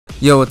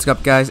Yo, what's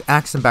up guys,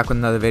 Axon back with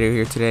another video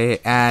here today,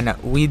 and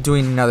we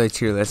doing another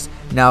tier list.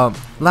 Now,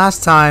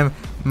 last time,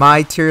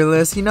 my tier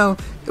list, it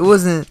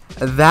wasn't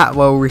that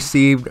well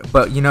received,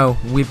 but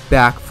we're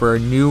back for a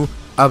new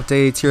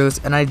updated tier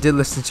list, and I did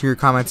listen to your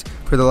comments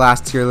for the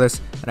last tier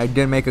list, and I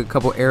did make a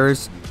couple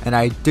errors, and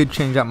I did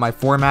change up my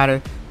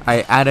format.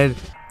 I added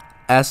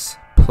S+.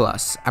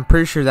 I'm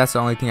pretty sure that's the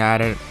only thing I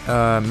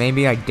added.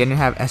 Maybe I didn't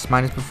have S-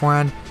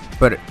 beforehand,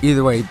 but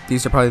either way,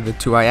 these are probably the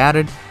two I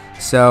added.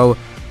 So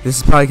this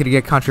is probably gonna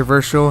get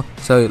controversial.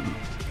 So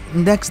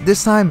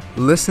this time,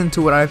 listen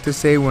to what I have to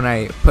say when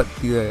I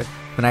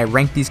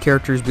rank these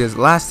characters, because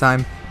last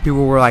time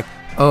people were like,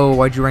 "Oh,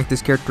 why'd you rank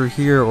this character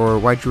here?" or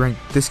 "Why'd you rank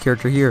this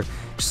character here?"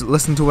 Just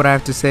listen to what I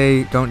have to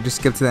say. Don't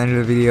just skip to the end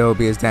of the video,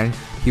 because then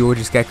people will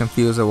just get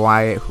confused of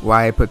why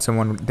I put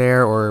someone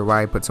there or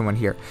why I put someone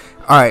here.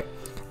 All right.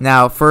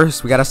 Now,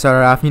 first, we gotta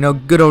start it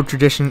off, good old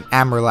tradition,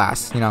 Amber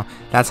last.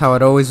 That's how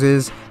it always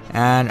is.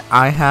 And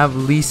I have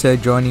Lisa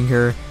joining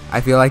her. I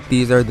feel like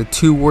these are the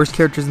two worst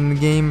characters in the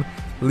game.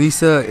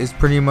 Lisa is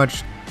pretty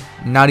much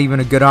not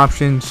even a good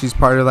option. She's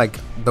part of like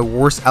the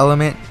worst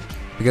element,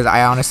 because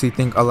I honestly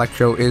think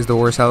Electro is the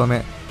worst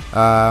element.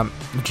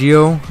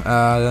 Geo,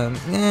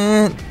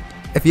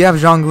 if you have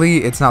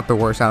Zhongli, it's not the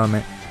worst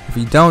element. If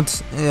you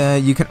don't,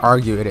 you can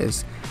argue it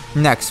is.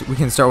 Next, we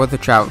can start with the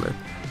Traveler.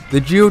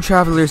 The Geo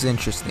Traveler is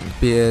interesting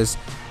because,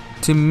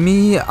 to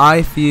me,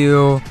 I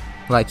feel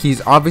like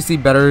he's obviously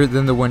better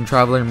than the Wind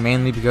Traveler,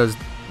 mainly because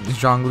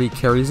Zhongli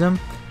carries him.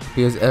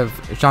 Because if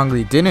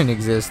Zhongli didn't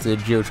exist, the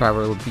Geo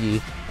Traveler would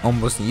be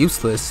almost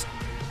useless.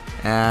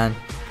 And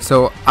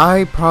so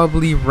I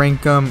probably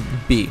rank him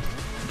B,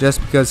 just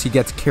because he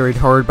gets carried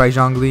hard by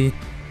Zhongli.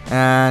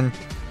 And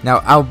now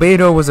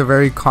Albedo was a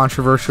very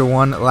controversial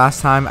one.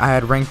 Last time I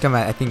had ranked him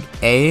at, I think,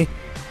 A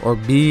or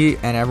B,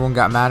 and everyone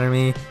got mad at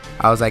me.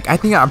 I was like,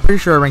 I'm pretty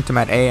sure I ranked him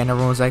at A, and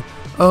everyone was like,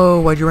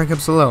 "Oh, why'd you rank him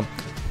so low?"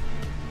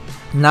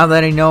 Now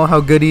that I know how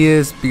good he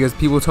is, because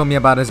people told me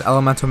about his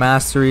elemental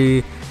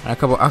mastery and a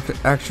couple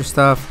extra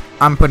stuff,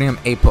 I'm putting him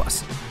A+.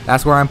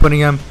 That's where I'm putting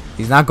him.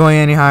 He's not going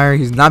any higher.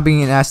 He's not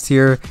being an S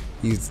tier.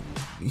 He's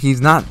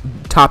not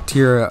top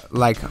tier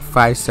like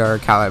 5-star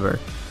caliber.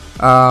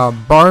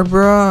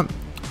 Barbara,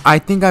 I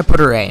think I put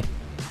her A.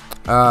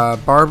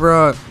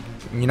 Barbara,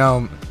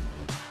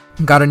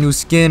 got a new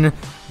skin,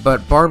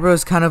 but Barbara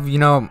is kind of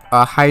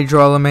a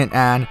Hydro element,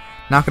 and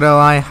not gonna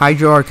lie,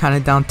 Hydro are kind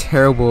of down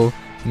terrible.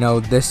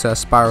 This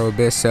Spiral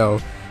Abyss, so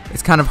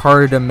it's kind of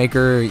hard to make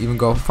her even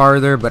go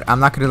farther, but I'm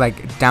not gonna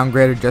like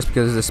downgrade her just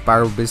because the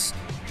Spiral Abyss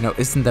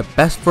isn't the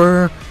best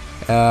for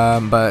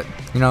her. But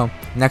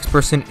next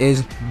person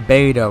is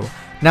Beidou.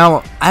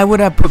 Now I would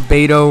have put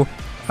Beidou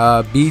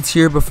B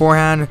tier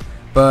beforehand,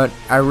 but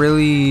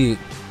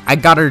I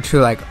got her to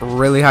like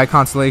really high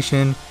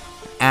constellation,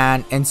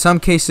 and in some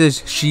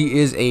cases she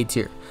is A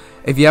tier.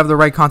 If you have the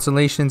right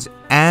constellations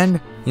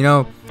and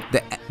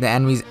the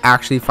enemy's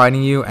actually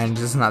fighting you and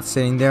just not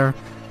sitting there,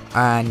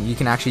 and you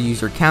can actually use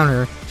your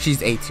counter,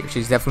 she's A tier.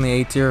 She's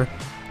definitely A tier.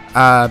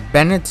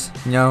 Bennett,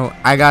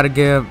 I gotta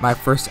give my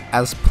first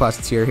S+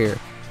 tier here.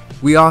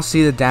 We all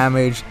see the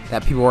damage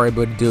that people are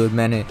able to do with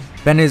Bennett.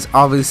 Bennett is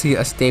obviously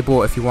a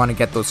staple if you want to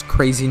get those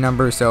crazy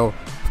numbers, so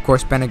of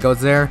course Bennett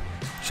goes there.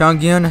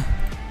 Agian,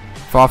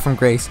 Fall from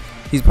Grace.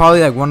 He's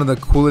probably like one of the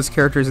coolest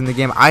characters in the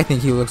game. I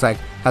think he looks like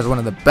has one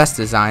of the best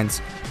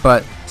designs,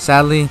 but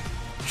sadly,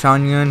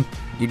 Agian,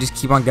 you just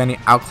keep on getting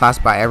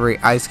outclassed by every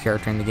ice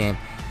character in the game.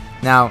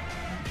 Now,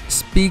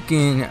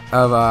 speaking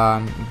of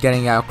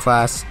getting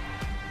outclassed,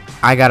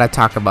 I gotta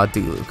talk about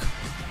Diluc.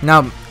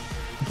 Now,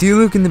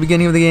 Diluc in the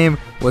beginning of the game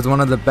was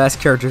one of the best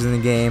characters in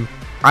the game.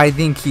 I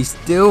think he's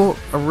still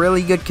a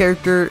really good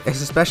character,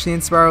 especially in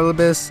Spiral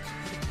Abyss,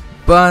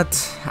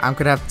 but I'm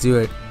gonna have to do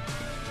it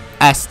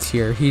S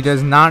tier. He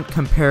does not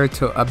compare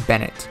to a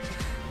Bennett.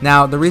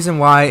 Now, the reason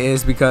why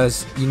is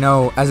because,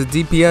 as a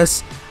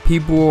DPS,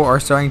 people are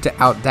starting to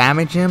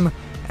outdamage him,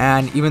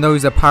 and even though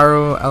he's a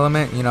pyro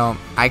element,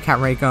 I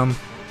can't rank him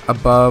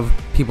above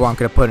people I'm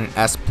gonna put an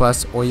S+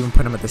 or even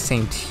put him at the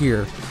same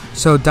tier.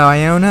 So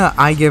Diana,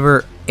 I give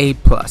her A+.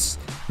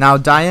 Now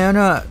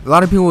Diana, a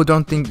lot of people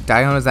don't think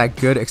Diana is that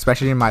good,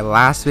 especially in my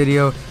last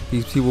video.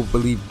 These people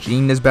believe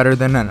Jean is better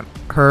than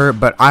her,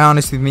 but I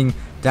honestly think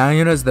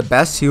Diana is the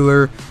best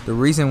healer. The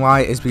reason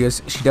why is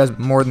because she does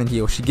more than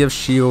heal. She gives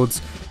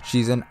shields.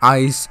 She's an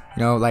ice,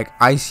 like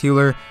ice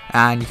healer,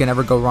 and you can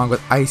never go wrong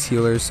with ice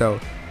healers. So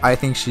I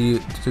think she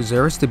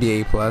deserves to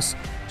be A+.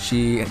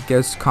 She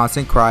gives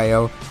constant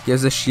cryo,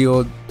 gives a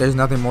shield. There's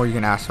nothing more you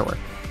can ask for.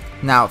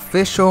 Now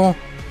Fischl,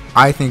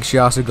 I think she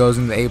also goes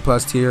in the A+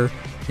 tier.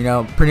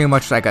 Pretty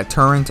much like a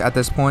turret at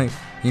this point.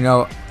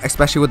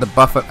 Especially with the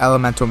buff of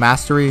Elemental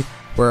Mastery,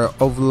 where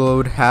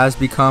Overload has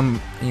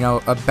become,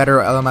 a better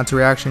elemental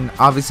reaction.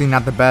 Obviously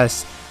not the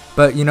best,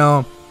 but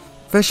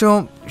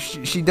Fischl,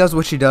 she does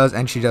what she does,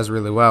 and she does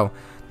really well.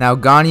 Now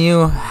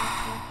Ganyu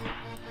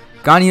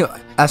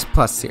S+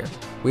 tier.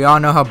 We all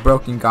know how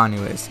broken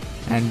Ganyu is,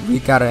 and we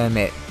gotta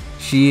admit,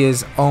 she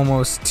is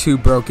almost too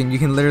broken. You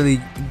can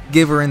literally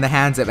give her in the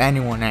hands of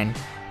anyone, and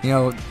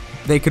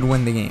they could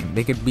win the game.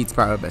 They could beat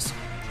Spiral Abyss.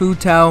 Hu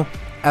Tao,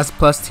 S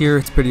plus tier.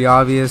 It's pretty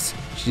obvious.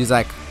 She's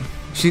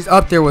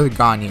up there with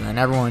Ganyu, and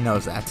everyone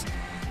knows that.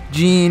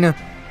 Jean.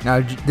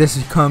 Now this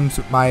becomes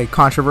my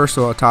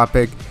controversial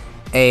topic.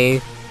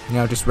 A,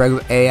 just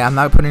regular A. I'm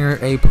not putting her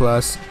A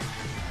plus.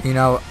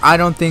 I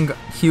don't think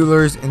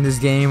healers in this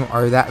game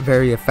are that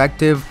very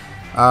effective.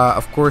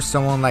 Of course,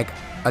 someone like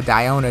a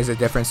Diona is a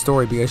different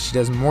story because she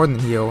does more than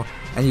heal,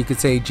 and you could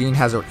say Jean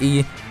has her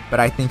E, but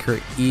I think her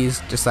E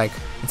is just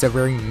it's a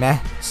very meh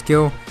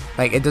skill.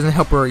 It doesn't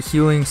help her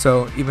healing,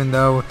 so even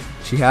though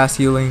she has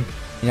healing,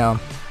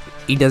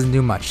 E doesn't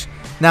do much.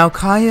 Now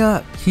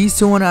Kaya, he's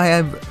someone I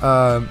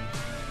have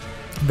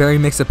very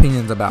mixed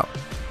opinions about.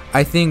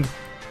 I think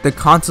the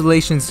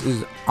constellations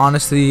is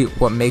honestly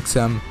what makes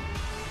him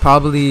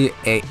probably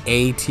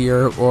A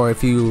tier, or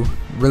if you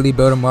really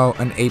build him well,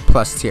 an A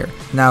plus tier.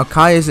 Now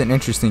Kai is an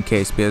interesting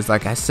case because,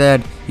 like I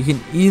said, you can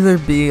either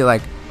be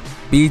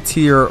B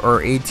tier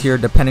or A tier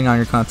depending on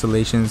your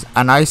constellations,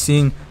 and I've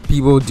seen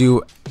people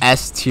do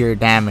S tier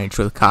damage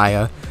with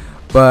Kaya,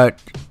 but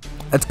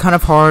it's kind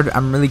of hard.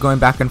 I'm really going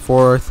back and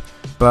forth,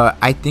 but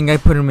I think I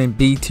put him in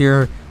B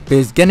tier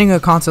because getting a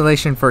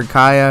constellation for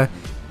Kaya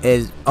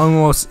is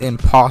almost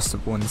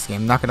impossible in this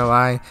game. Not gonna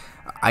lie,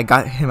 I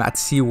got him at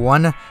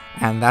C1,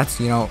 and that's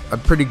a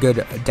pretty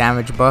good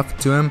damage buff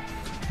to him.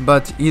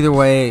 But either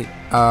way,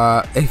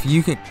 if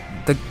you can,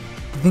 the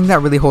thing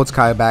that really holds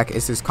Kaya back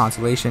is his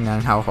constellation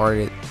and how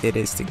hard it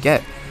is to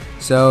get.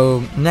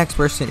 So next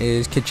person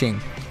is Keqing.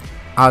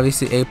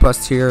 Obviously A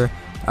plus tier,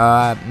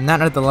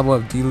 not at the level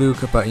of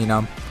Diluc, but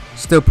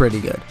still pretty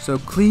good. So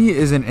Klee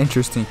is an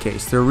interesting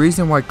case. The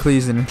reason why Klee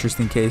is an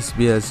interesting case is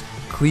because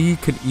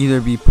Klee could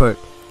either be put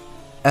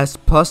S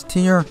plus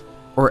tier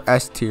or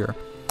S tier.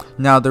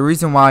 Now the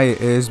reason why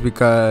is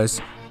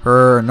because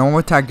her normal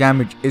attack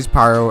damage is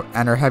pyro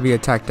and her heavy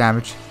attack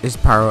damage is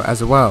pyro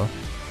as well.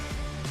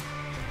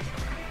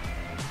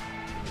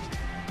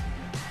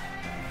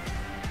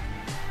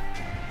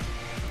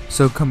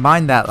 So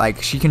combine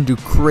that, she can do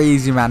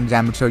crazy amount of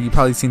damage. So you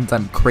probably seen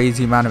some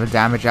crazy amount of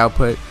damage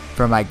output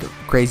from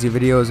crazy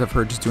videos of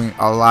her just doing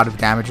a lot of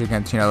damage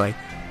against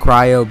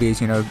cryo,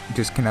 because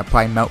just can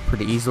apply melt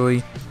pretty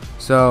easily.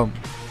 So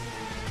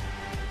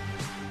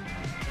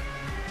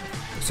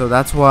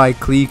that's why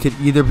Klee could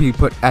either be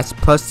put S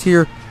plus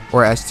tier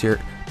or S tier,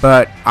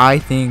 but I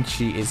think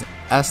she is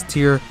S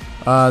tier.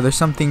 There's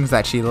some things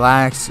that she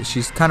lacks.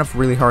 She's kind of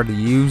really hard to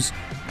use,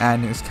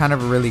 and it's kind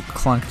of really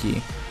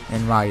clunky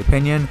in my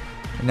opinion.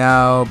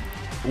 Now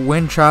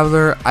Wind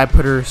Traveler, I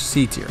put her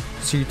C tier.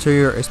 C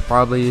tier is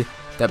probably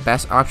the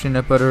best option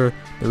to put her.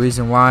 The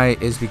reason why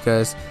is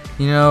because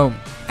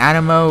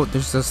Animo,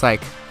 there's just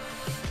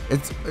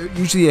it's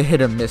usually a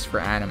hit or miss for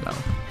Animo,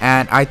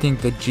 and I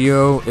think the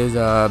Geo is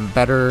a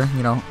better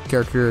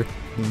character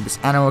than this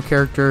Animo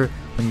character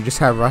when you just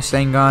have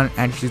Rasengan,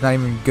 and she's not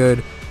even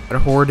good at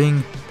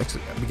hoarding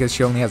because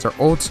she only has her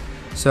ults.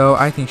 So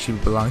I think she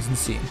belongs in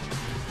C.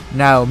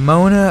 Now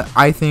Mona,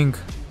 I think,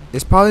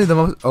 is probably the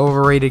most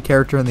overrated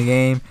character in the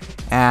game,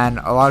 and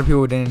a lot of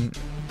people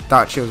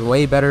thought she was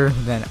way better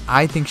than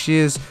I think she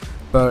is,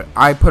 but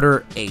I put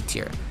her A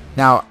tier.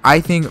 Now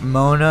I think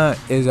Mona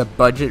is a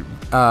budget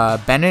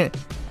Bennett,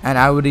 and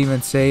I would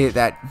even say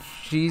that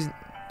she's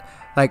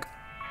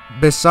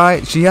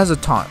she has a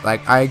taunt.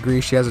 I agree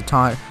she has a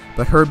taunt,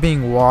 but her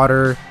being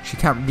water, she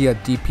can't be a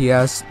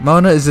DPS.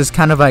 Mona is just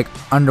kind of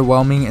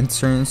underwhelming in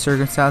certain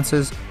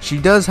circumstances. She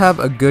does have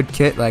a good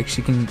kit,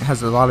 she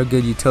has a lot of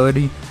good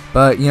utility,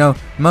 but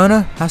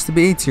Mona has to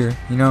be A tier.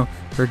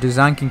 Her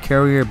design can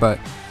carry her, but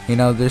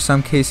there's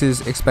some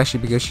cases,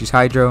 especially because she's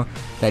Hydro,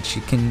 that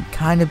she can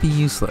kind of be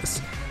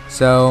useless.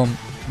 So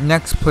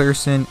next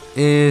person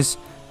is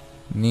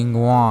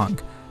Ningguang.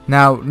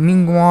 Now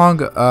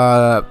Ningguang,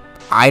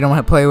 I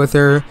don't play with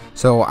her,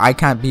 so I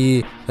can't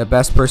be the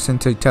best person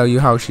to tell you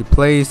how she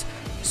plays.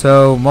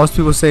 So most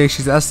people say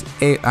she's A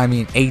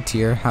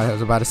tier. I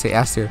was about to say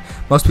S tier.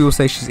 Most people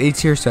say she's A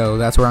tier, so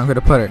that's where I'm going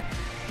to put her.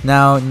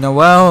 Now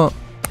Noelle,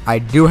 I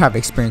do have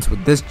experience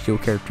with this dual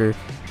character,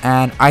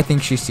 and I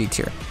think she's C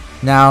tier.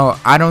 Now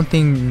I don't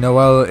think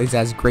Noelle is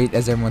as great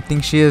as everyone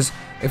thinks she is.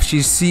 If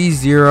she's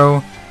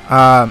C0,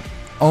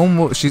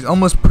 she's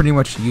almost pretty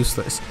much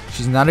useless.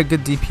 She's not a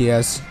good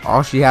DPS.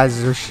 All she has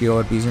is her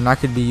shield, because you're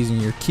not going to be using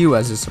your Q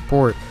as a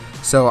support.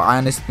 So I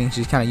honestly think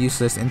she's kind of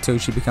useless until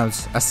she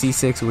becomes a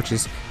C6, which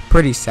is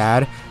pretty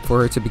sad.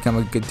 For her to become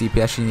a good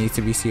DPS, she needs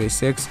to be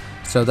C6.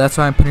 So that's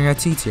why I'm putting her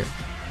at C tier.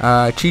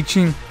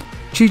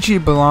 Chi-Chi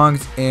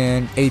belongs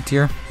in A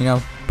tier.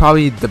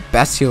 Probably the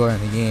best healer in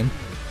the game.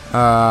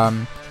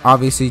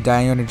 Obviously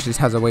Diona just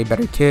has a way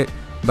better kit,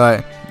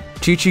 but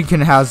Chi-Chi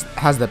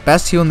has the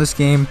best heal in this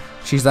game.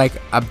 She's a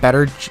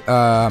better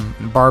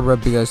Barbara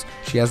because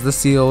she has the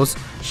seals,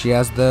 she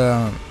has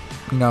the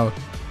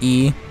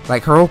E. Her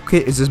whole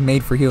kit is just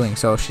made for healing,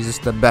 so she's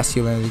just the best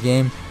healer in the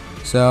game.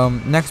 So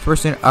next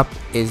person up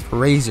is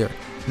Razor.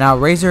 Now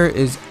Razor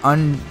is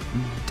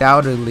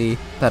undoubtedly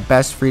the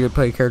best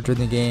free-to-play character in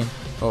the game,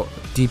 or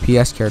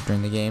DPS character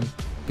in the game,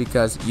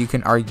 because you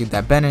can argue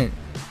that Bennett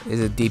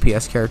is a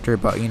DPS character,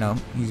 but you know,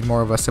 he's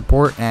more of a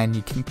support, and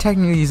you can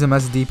technically use him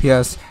as a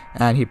DPS,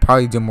 and he'd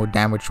probably do more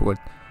damage with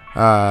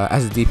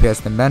as a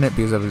DPS than Bennett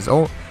because of his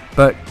ult.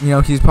 But you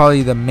know, he's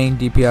probably the main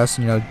DPS.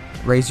 You know,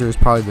 Razor is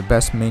probably the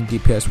best main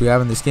DPS we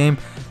have in this game.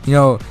 You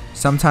know,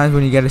 sometimes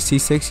when you get a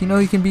C6, you know,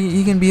 he can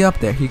be up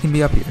there, he can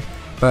be up here.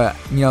 But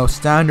you know,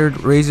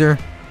 standard Razor,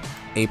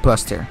 A+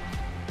 tier.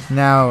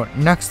 Now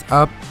next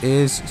up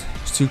is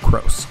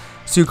Sucrose.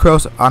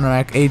 Sucrose,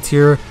 automatic A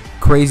tier.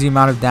 Crazy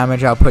amount of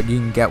damage output you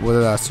can get with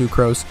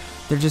Sucrose.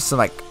 They're just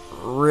like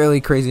really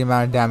crazy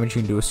amount of damage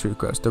you can do with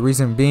Sucrose. The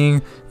reason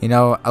being, you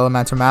know,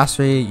 Elemental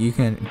Mastery, you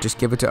can just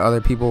give it to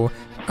other people.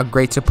 A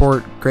great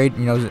support, great,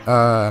 you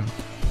know,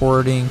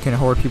 hoarding, can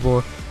hoard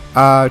people.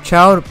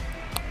 Child,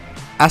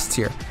 S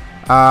tier.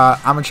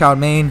 I'm a Child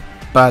main,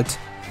 but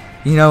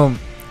you know,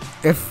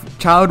 if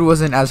Child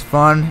wasn't as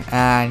fun,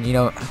 and you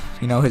know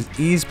his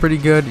E is pretty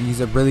good.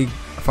 He's a really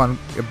fun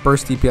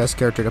burst DPS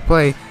character to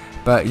play,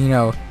 but you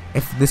know,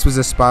 if this was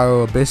a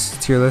Spiral Abyss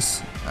tier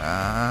list,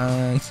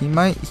 he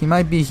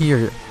might be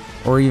here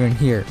or even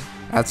here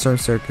at certain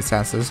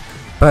circumstances.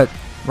 But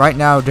right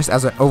now, just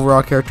as an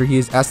overall character, he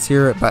is S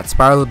tier. But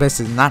Spiral Abyss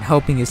is not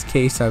helping his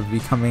case of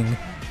becoming,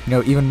 you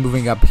know, even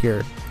moving up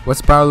here. With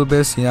Spiral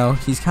Abyss, you know,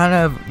 he's kind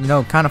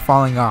of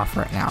falling off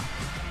right now.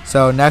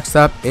 So next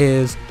up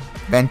is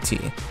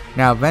Venti.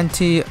 Now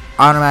Venti,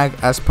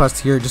 automatic S+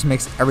 tier, just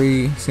makes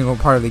every single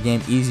part of the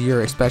game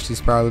easier, especially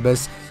Spiral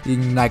Abyss. You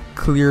can like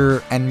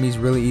clear enemies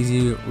really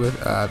easy with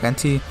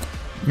Venti.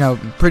 You know,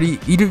 you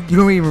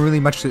don't even really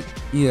much you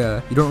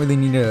don't really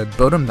need to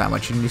build him that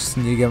much. You just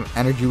need to give him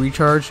energy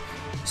recharge,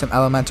 some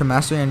Elemental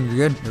Mastery, and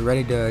you're good. You're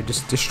ready to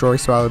just destroy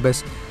Spiral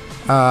Abyss.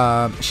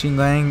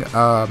 Xinglang,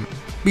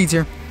 B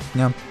tier.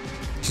 You know,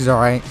 she's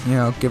alright. You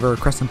know, give her a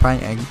Crescent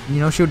Pint, and you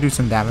know, she'll do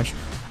some damage.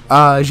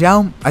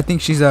 Xiao, I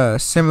think she's a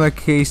similar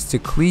case to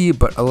Klee,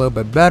 but a little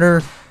bit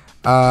better.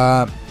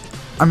 I'm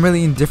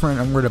really indifferent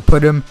on where to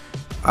put him.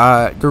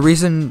 The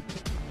reason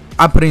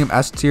I'm putting him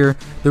S tier,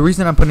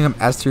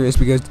 is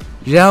because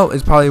Xiao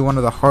is probably one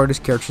of the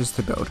hardest characters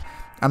to build.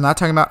 I'm not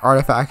talking about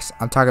artifacts,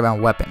 I'm talking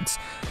about weapons.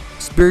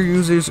 Spear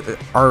users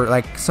are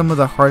like some of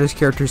the hardest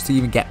characters to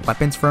even get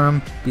weapons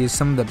from, because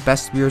some of the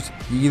best spears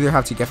you either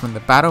have to get from the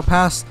battle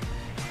pass,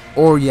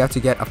 or you have to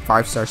get a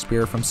 5-star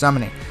spear from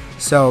summoning.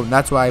 So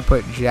that's why I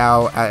put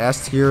Xiao at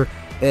S tier.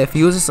 If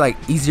he was just like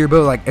easier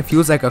build, like if he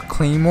was like a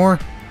Claymore,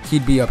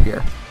 he'd be up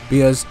here,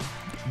 because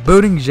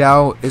building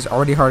Xiao is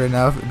already hard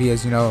enough,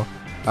 because you know,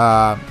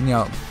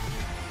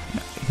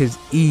 his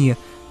E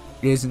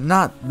is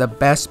not the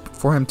best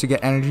for him to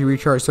get energy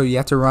recharge, so you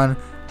have to run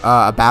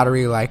a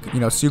battery like, you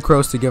know,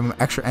 Sucrose to give him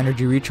extra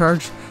energy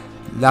recharge.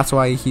 That's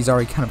why he's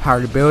already kind of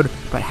hard to build.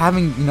 But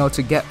having, you know,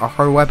 to get a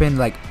hard weapon,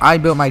 like I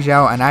built my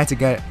Xiao and I had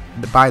to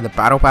buy the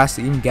battle pass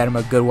to even get him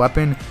a good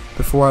weapon.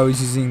 Before I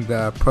was using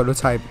the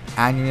prototype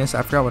Agian,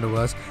 I forgot what it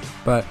was,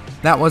 but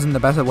that wasn't the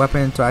best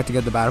weapon, so I had to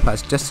get the battle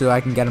pass just so I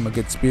can get him a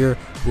good spear,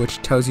 which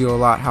tells you a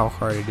lot how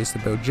hard it is to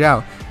build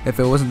Xiao. If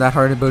it wasn't that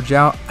hard to build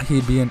Xiao,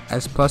 he'd be an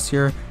S+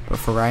 tier, but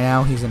for right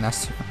now he's an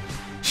S tier.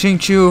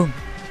 Xingqiu,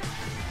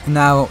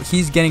 now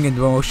he's getting a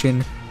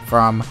demotion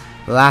from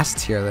last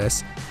tier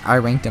list. I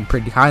ranked him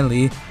pretty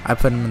highly, I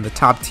put him in the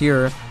top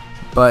tier,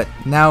 but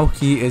now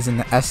he is in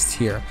the S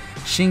tier.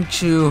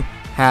 Xingqiu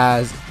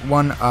has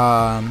one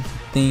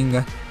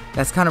thing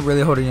that's kind of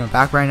really holding him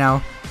back right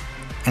now,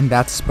 and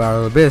that's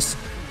Spiral Abyss.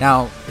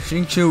 Now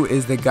Xingqiu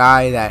is the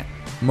guy that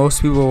most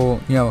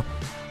people, you know,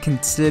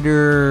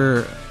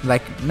 consider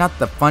like not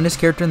the funnest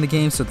character in the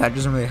game, so that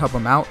doesn't really help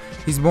him out.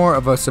 He's more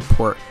of a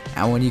support,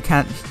 and when he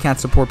can't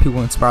support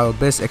people in Spiral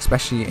Abyss,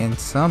 especially in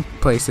some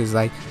places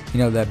like, you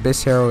know, the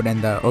Abyss Herald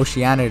and the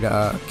Oceanid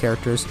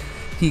characters,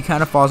 he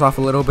kind of falls off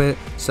a little bit.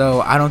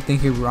 So I don't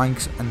think he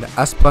ranks in the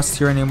S+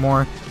 tier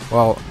anymore.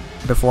 Well,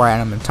 before I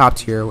had him in top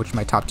tier, which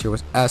my top tier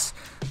was S,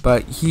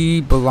 but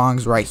he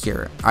belongs right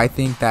here. I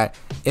think that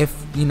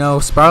if, you know,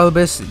 Spiral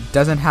Abyss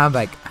doesn't have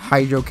like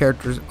Hydro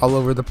characters all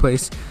over the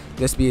place,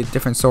 this be a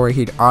different story.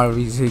 He'd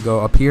obviously go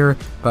up here,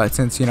 but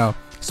since, you know,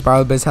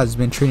 Spiral Abyss has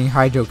been treating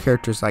Hydro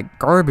characters like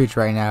garbage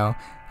right now,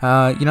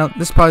 you know,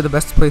 this is probably the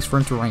best place for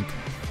him to rank.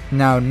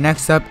 Now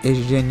next up is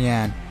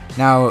Jinyan.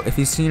 Now if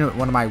you've seen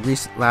one of my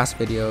last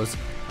videos,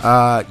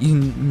 you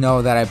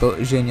know that I built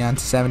Jinyan to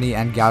 70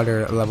 and got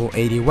her a level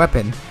 80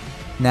 weapon.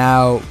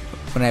 Now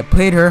when I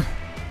played her,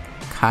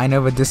 kind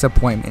of a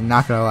disappointment,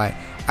 not gonna lie.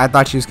 I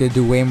thought she was gonna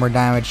do way more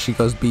damage. She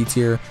goes B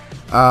tier.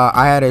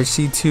 I had her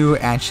C2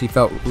 and she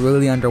felt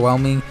really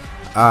underwhelming.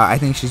 I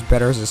think she's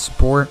better as a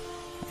support.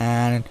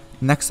 And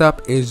next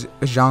up is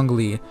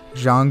Zhongli,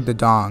 Zhang the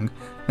Dong.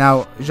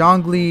 Now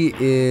Zhongli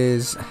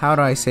is, how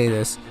do I say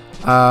this,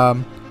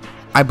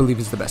 I believe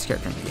is the best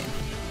character in the game.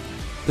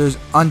 There's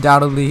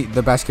undoubtedly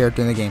the best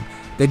character in the game.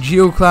 The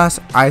Geo class,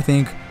 I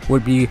think,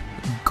 would be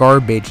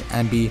garbage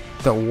and be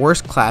the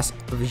worst class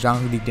if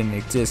Zhongli didn't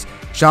exist.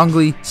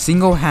 Zhongli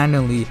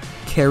single-handedly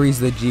carries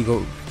the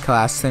Geo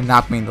class to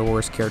not being the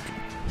worst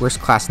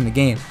class in the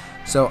game.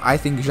 So I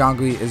think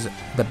Zhongli is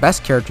the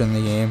best character in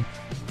the game,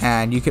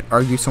 and you could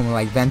argue someone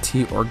like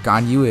Venti or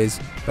Ganyu is,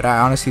 but I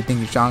honestly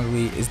think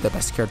Zhongli is the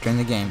best character in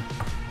the game.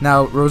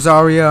 Now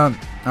Rosaria,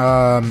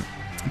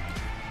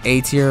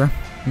 A tier.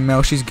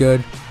 No, she's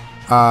good.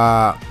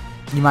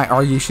 You might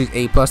argue she's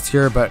A+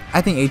 tier, but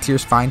I think A tier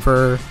is fine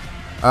for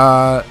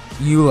her.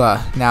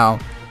 Eula. Now,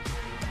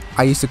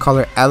 I used to call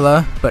her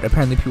Ella, but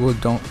apparently people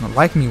don't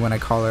like me when I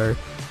call her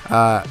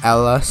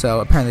Ella,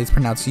 so apparently it's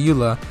pronounced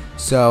Eula.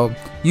 So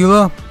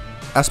Eula,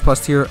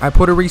 S+ tier. I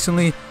put her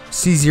recently,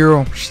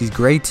 C0. She's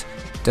great,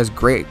 does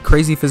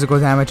crazy physical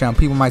damage. Now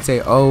people might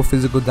say, oh,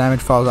 physical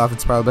damage falls off in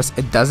Spiral Abyss.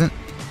 It doesn't.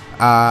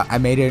 I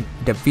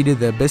defeated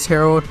the Abyss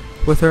Herald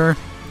with her.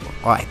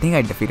 Well, I think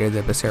I defeated the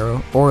Abyss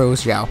Herald, or it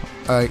was Zhao.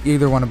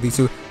 Either one of these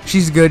two.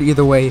 She's good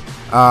either way.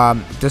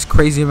 Does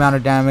crazy amount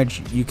of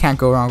damage. You can't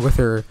go wrong with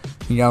her.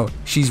 You know,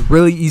 she's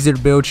really easy to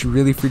build. She's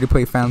really free to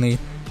play friendly,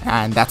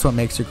 and that's what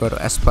makes her go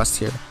to S+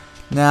 tier.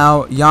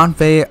 Now,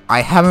 Yanfei,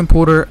 I haven't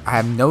pulled her. I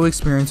have no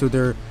experience with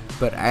her,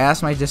 but I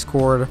asked my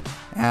Discord,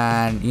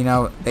 and you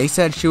know, they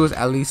said she was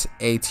at least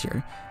A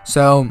tier.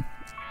 So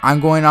I'm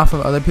going off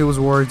of other people's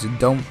words.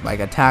 Don't like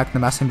attack the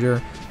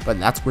messenger, but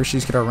that's where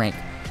she's gonna rank.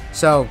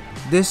 So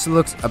this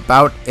looks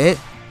about it.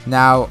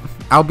 Now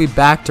I'll be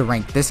back to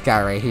rank this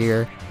guy right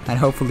here, and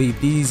hopefully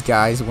these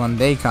guys when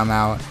they come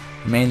out,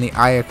 mainly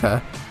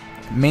Ayaka,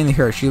 mainly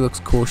her. She looks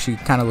cool. She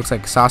kind of looks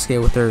like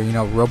Sasuke with her, you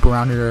know, rope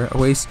around her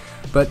waist.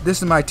 But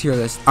this is my tier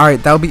list.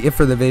 Alright, that'll be it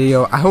for the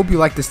video. I hope you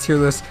like this tier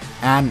list,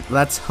 and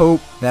let's hope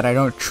that I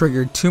don't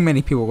trigger too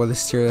many people with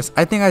this tier list.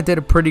 I think I did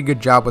a pretty good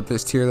job with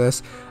this tier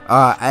list.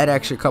 I had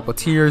actually a couple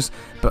tiers,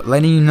 but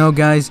letting you know,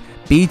 guys,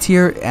 B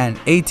tier and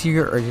A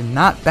tier are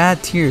not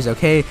bad tiers,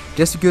 okay?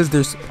 Just because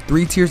there's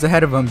 3 tiers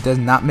ahead of them does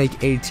not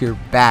make A tier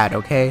bad,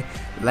 okay?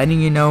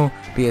 Letting you know,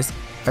 because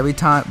every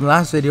time,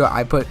 last video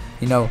I put,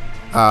 you know,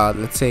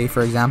 let's say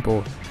for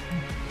example,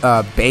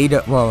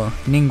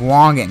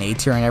 Ningguang in A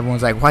tier, and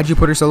everyone's like, why'd you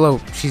put her so low?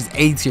 She's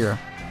A tier.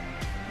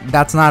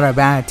 That's not a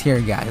bad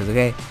tier, guys,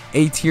 okay?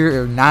 A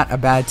tier or not a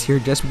bad tier.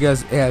 Just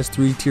because it has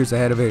 3 tiers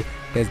ahead of it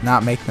does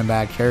not make them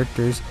bad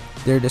characters.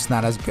 They're just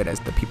not as good as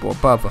the people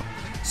above them.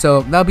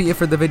 So that'll be it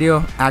for the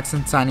video.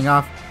 Accent signing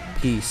off.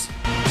 Peace.